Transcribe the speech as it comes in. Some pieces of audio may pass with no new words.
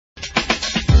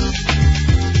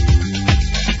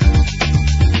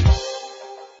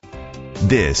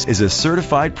This is a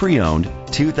certified pre-owned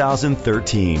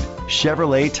 2013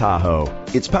 Chevrolet Tahoe.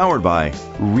 It's powered by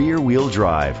rear-wheel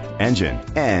drive engine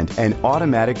and an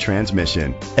automatic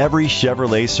transmission. Every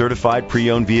Chevrolet certified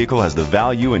pre-owned vehicle has the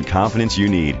value and confidence you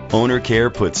need. Owner Care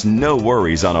puts no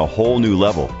worries on a whole new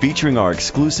level, featuring our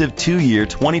exclusive 2-year,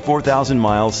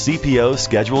 24,000-mile CPO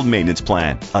scheduled maintenance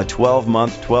plan, a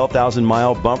 12-month,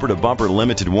 12,000-mile bumper-to-bumper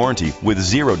limited warranty with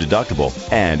 0 deductible,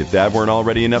 and if that weren't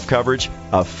already enough coverage,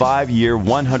 a 5-year,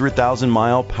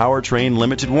 100,000-mile powertrain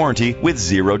limited warranty with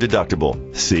 0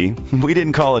 deductible. See, we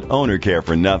didn't call it Owner Care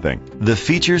for nothing. The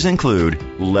features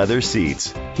include leather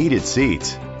seats, heated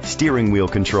seats, steering wheel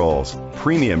controls,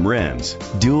 premium rims,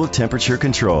 dual temperature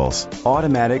controls,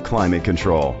 automatic climate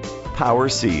control, power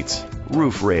seats,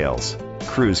 roof rails,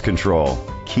 cruise control,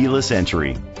 keyless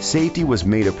entry. Safety was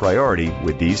made a priority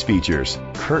with these features: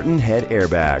 curtain head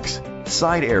airbags,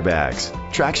 side airbags,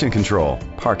 traction control,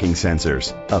 parking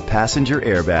sensors, a passenger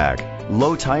airbag,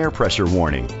 low tire pressure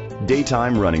warning,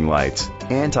 daytime running lights,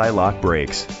 anti-lock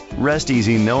brakes. Rest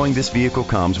easy knowing this vehicle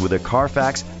comes with a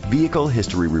Carfax Vehicle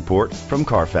History Report from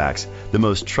Carfax, the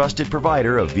most trusted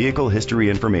provider of vehicle history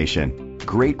information.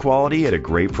 Great quality at a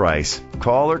great price.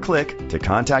 Call or click to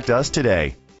contact us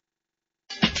today.